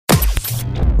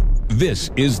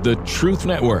This is the Truth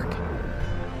Network.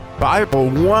 Bible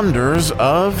Wonders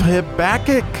of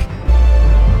Habakkuk.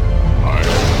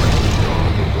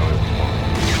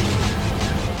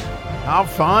 How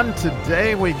fun.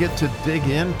 Today we get to dig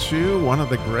into one of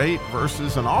the great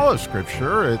verses in all of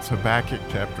Scripture. It's Habakkuk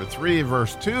chapter 3,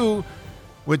 verse 2,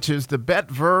 which is the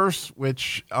bet verse,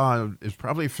 which is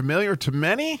probably familiar to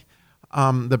many.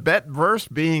 The bet verse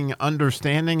being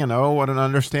understanding, and oh, what an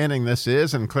understanding this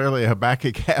is. And clearly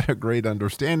Habakkuk had a great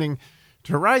understanding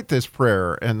to write this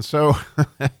prayer. And so,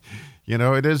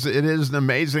 it is an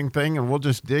amazing thing, and we'll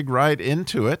just dig right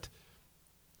into it.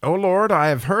 O Lord, I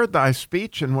have heard thy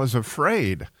speech and was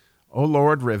afraid. O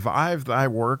Lord, revive thy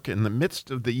work in the midst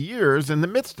of the years. In the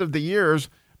midst of the years,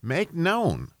 make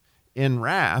known. In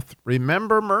wrath,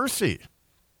 remember mercy.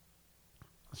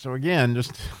 So again,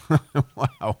 just,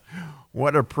 wow,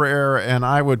 what a prayer. And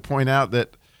I would point out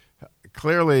that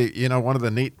clearly, one of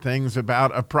the neat things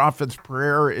about a prophet's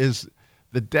prayer is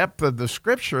the depth of the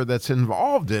scripture that's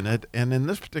involved in it. And in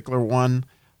this particular one,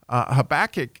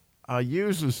 Habakkuk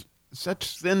uses such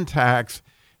syntax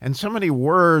and so many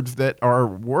words that are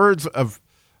words of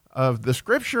the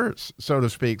scriptures, so to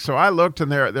speak. So I looked, and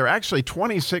there are actually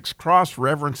 26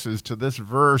 cross-references to this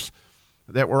verse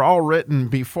that were all written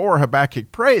before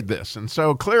Habakkuk prayed this. And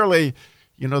so clearly,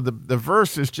 the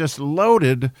verse is just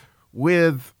loaded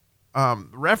with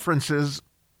references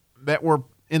that were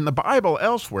in the Bible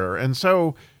elsewhere. And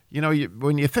so,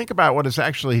 when you think about what it's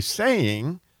actually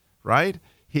saying, right,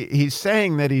 he's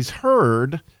saying that he's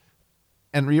heard.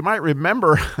 And you might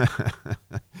remember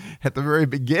at the very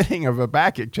beginning of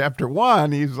Habakkuk chapter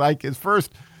 1, he's like, his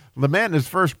first lament, his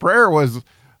first prayer was,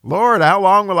 Lord, how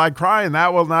long will I cry and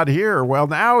thou wilt not hear? Well,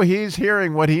 now he's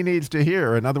hearing what he needs to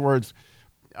hear. In other words,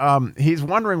 he's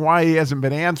wondering why he hasn't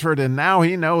been answered, and now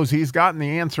he knows he's gotten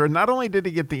the answer. And not only did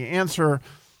he get the answer,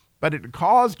 but it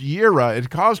caused yira, it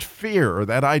caused fear,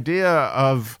 that idea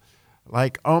of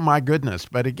like, oh my goodness.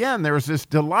 But again, there's this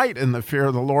delight in the fear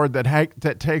of the Lord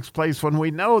that takes place when we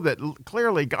know that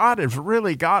clearly God has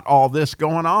really got all this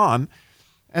going on.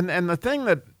 And the thing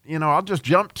that, I'll just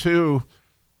jump to,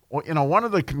 one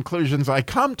of the conclusions I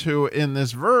come to in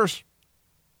this verse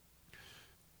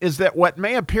is that what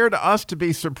may appear to us to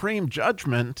be supreme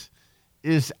judgment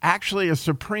is actually a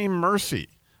supreme mercy.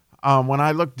 When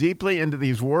I look deeply into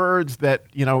these words that,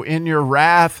 in your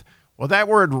wrath, well, that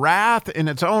word wrath in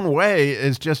its own way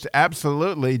is just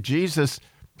absolutely Jesus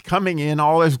coming in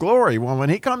all his glory. Well, when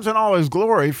he comes in all his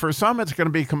glory, for some it's going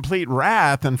to be complete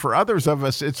wrath, and for others of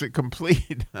us it's a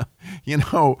complete,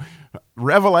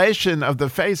 revelation of the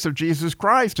face of Jesus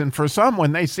Christ. And for some,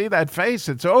 when they see that face,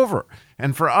 it's over.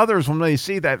 And for others, when they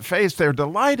see that face, they're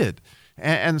delighted.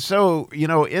 And so,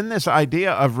 in this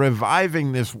idea of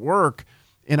reviving this work,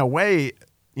 in a way,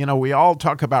 we all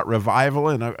talk about revival,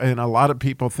 and a lot of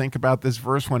people think about this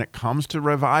verse when it comes to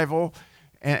revival.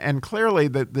 And clearly,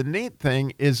 the neat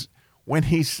thing is when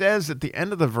he says at the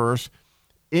end of the verse,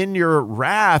 in your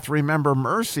wrath, remember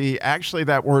mercy. Actually,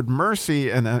 that word mercy,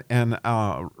 and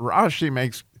Rashi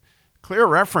makes clear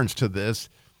reference to this,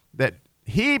 that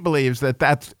he believes that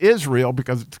that's Israel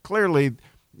because it's clearly,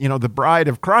 the bride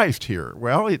of Christ here.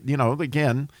 Well,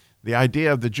 again, the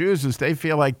idea of the Jews is they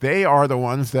feel like they are the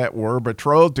ones that were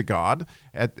betrothed to God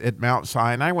at Mount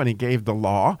Sinai when he gave the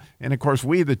law. And of course,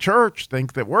 we, the church,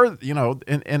 think that we're,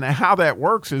 and how that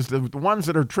works is the ones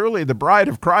that are truly the bride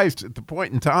of Christ at the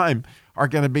point in time are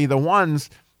going to be the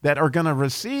ones that are going to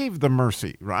receive the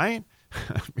mercy, right?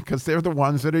 Because they're the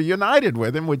ones that are united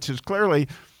with him, which is clearly,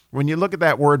 when you look at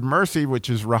that word mercy,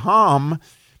 which is raham,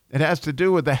 it has to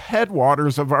do with the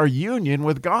headwaters of our union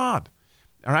with God.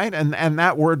 All right, and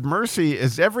that word mercy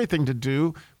is everything to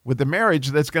do with the marriage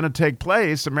that's going to take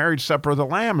place. The marriage supper of the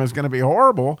Lamb is going to be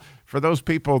horrible for those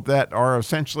people that are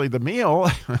essentially the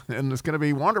meal, and it's going to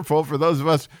be wonderful for those of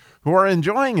us who are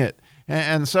enjoying it.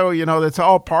 And so, that's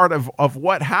all part of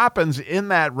what happens in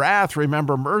that wrath,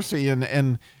 remember mercy,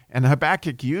 and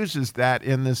Habakkuk uses that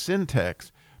in this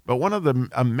syntax. But one of the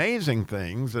amazing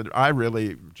things that I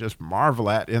really just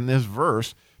marvel at in this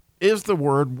verse is the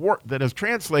word work that is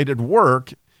translated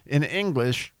work in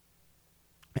English,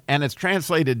 and it's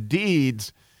translated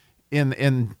deeds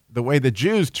in the way the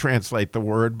Jews translate the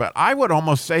word, but I would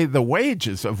almost say the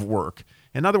wages of work.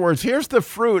 In other words, here's the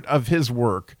fruit of his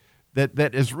work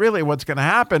that is really what's going to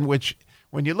happen, which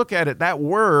when you look at it, that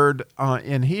word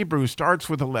in Hebrew starts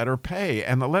with the letter pay,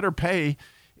 and the letter pay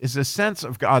is a sense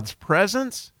of God's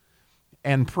presence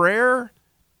and prayer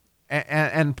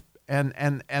and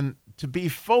to be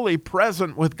fully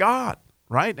present with God,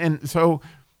 right? And so,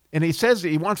 and he says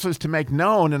he wants us to make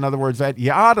known, in other words, that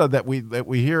yada that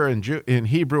we hear in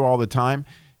Hebrew all the time,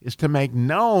 is to make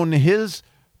known his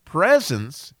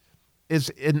presence is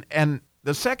in, and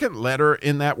the second letter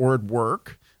in that word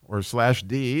work or slash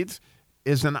deeds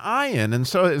is an ayin. And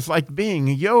so it's like being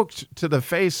yoked to the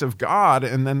face of God.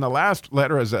 And then the last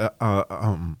letter is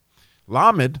a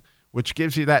lamed, which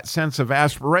gives you that sense of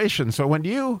aspiration. So when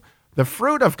the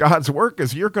fruit of God's work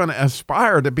is you're going to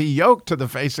aspire to be yoked to the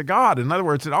face of God. In other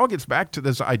words, it all gets back to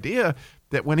this idea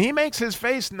that when he makes his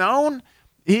face known,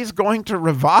 he's going to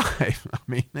revive. I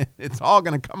mean, it's all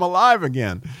going to come alive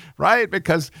again, right?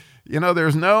 Because,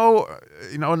 there's no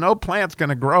plant's going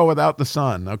to grow without the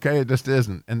sun, okay? It just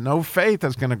isn't. And no faith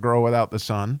is going to grow without the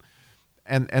sun.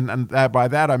 And that, by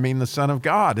that, I mean the Son of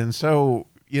God. And so,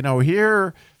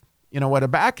 here, what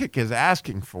Habakkuk is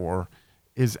asking for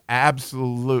is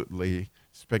absolutely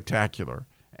spectacular.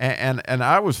 And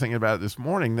I was thinking about it this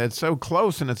morning, that's so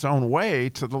close in its own way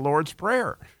to the Lord's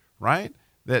Prayer, right?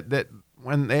 That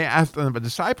when the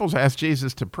disciples asked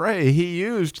Jesus to pray, he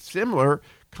used similar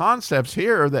concepts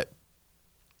here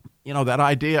that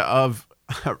idea of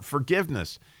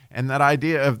forgiveness and that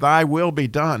idea of thy will be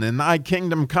done and thy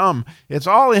kingdom come. It's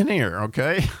all in here,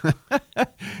 okay?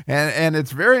 and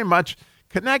it's very much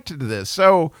connected to this.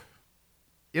 So,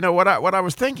 what I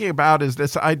was thinking about is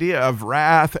this idea of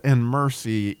wrath and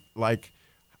mercy. Like,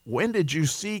 when did you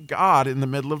see God in the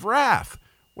middle of wrath?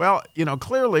 Well,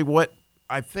 clearly what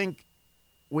I think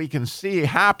we can see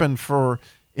happen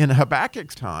in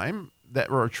Habakkuk's time,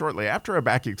 or shortly after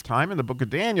Habakkuk's time in the book of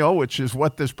Daniel, which is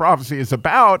what this prophecy is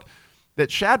about,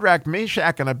 that Shadrach,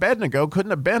 Meshach, and Abednego couldn't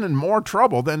have been in more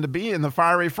trouble than to be in the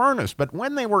fiery furnace. But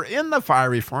when they were in the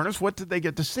fiery furnace, what did they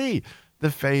get to see?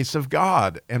 The face of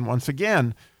God. And once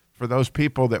again, for those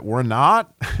people that were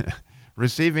not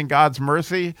receiving God's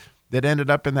mercy, that ended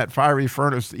up in that fiery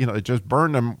furnace, it just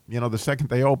burned them, the second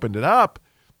they opened it up,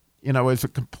 is a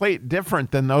complete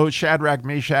different than those Shadrach,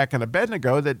 Meshach, and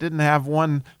Abednego that didn't have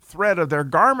one thread of their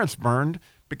garments burned,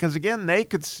 because again, they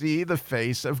could see the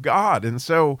face of God. And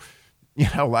so,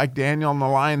 like Daniel in the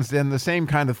lion's den, the same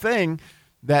kind of thing,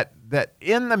 that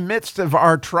in the midst of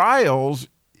our trials,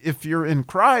 if you're in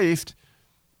Christ,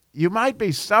 you might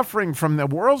be suffering from the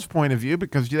world's point of view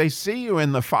because they see you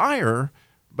in the fire,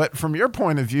 but from your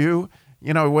point of view,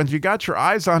 when you got your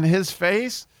eyes on his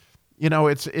face,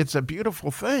 it's a beautiful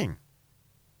thing.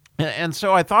 And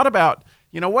so I thought about,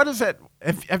 what is that?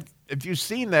 If you've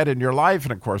seen that in your life,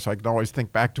 and of course I can always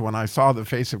think back to when I saw the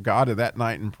face of God that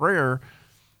night in prayer,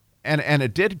 and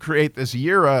it did create this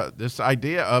this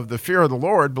idea of the fear of the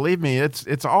Lord. Believe me,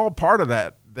 it's all part of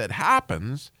that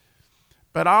happens.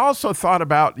 But I also thought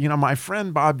about, my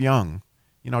friend Bob Young,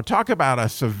 talk about a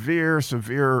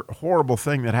severe, horrible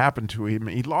thing that happened to him.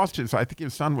 He lost I think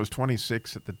his son was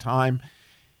 26 at the time.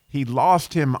 He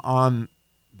lost him on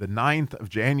the 9th of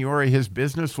January. His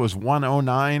business was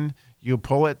 109. You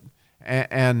pull it.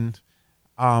 And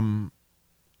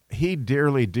he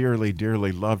dearly, dearly,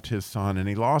 dearly loved his son. And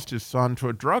he lost his son to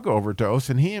a drug overdose.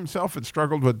 And he himself had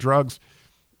struggled with drugs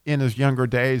in his younger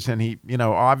days. And he,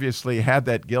 obviously had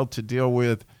that guilt to deal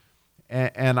with.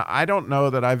 And I don't know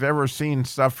that I've ever seen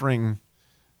suffering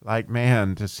like,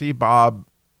 man, to see Bob,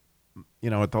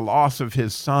 at the loss of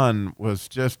his son was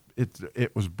just,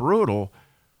 it was brutal.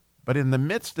 But in the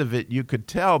midst of it, you could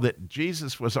tell that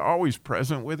Jesus was always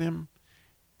present with him.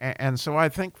 And so I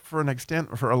think for an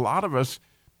extent, for a lot of us,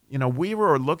 we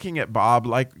were looking at Bob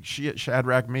like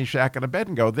Shadrach, Meshach, and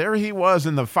Abednego. There he was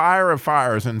in the fire of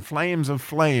fires and flames of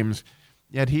flames,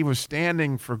 yet he was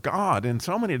standing for God in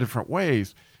so many different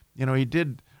ways. He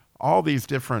did all these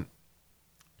different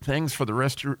things for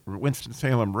the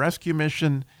Winston-Salem Rescue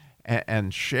Mission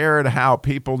and shared how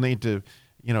people need to,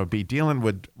 be dealing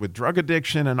with drug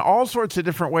addiction and all sorts of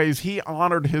different ways. He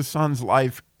honored his son's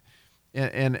life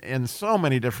in so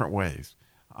many different ways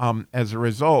as a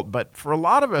result. But for a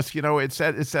lot of us, it's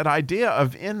that idea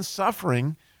of in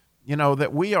suffering,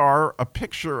 that we are a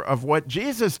picture of what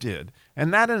Jesus did.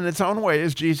 And that in its own way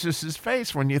is Jesus's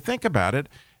face when you think about it.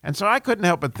 And so I couldn't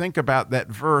help but think about that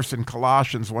verse in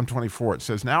Colossians 1:24. It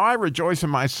says, "Now I rejoice in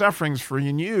my sufferings for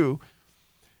you,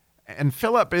 and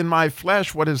fill up in my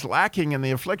flesh what is lacking in the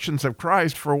afflictions of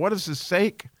Christ for the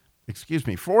sake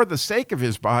of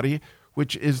his body,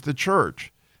 which is the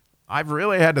church." I've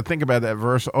really had to think about that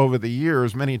verse over the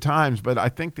years many times, but I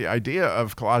think the idea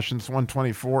of Colossians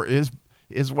 1:24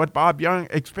 is what Bob Young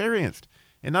experienced.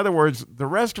 In other words, the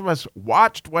rest of us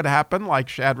watched what happened, like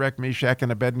Shadrach, Meshach,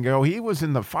 and Abednego. He was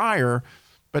in the fire,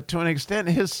 but to an extent,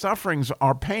 his sufferings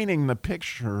are painting the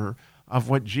picture of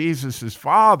what Jesus'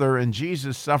 Father and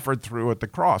Jesus suffered through at the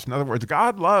cross. In other words,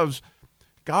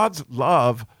 God's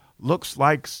love looks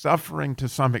like suffering to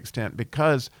some extent,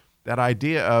 because that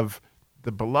idea of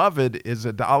the beloved is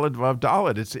a daled vav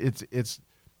daled. It's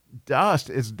dust.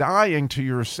 It's dying to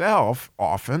yourself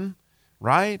often,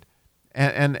 right?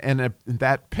 And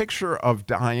that picture of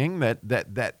dying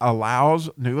that allows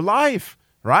new life,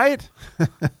 right?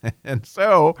 And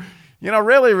so,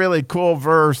 really, really cool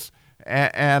verse.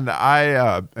 And I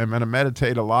am going to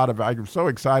meditate a lot. I'm so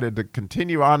excited to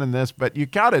continue on in this, but you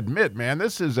got to admit, man,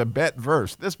 this is a bet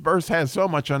verse. This verse has so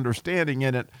much understanding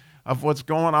in it of what's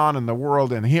going on in the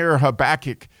world. And here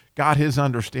Habakkuk got his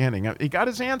understanding. He got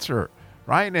his answer,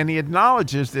 right? And he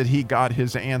acknowledges that he got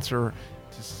his answer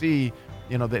to see,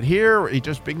 that here he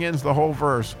just begins the whole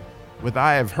verse with,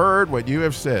 I have heard what you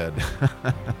have said.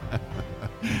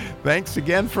 Thanks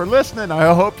again for listening.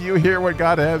 I hope you hear what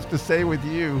God has to say with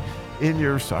you in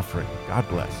your suffering. God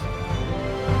bless.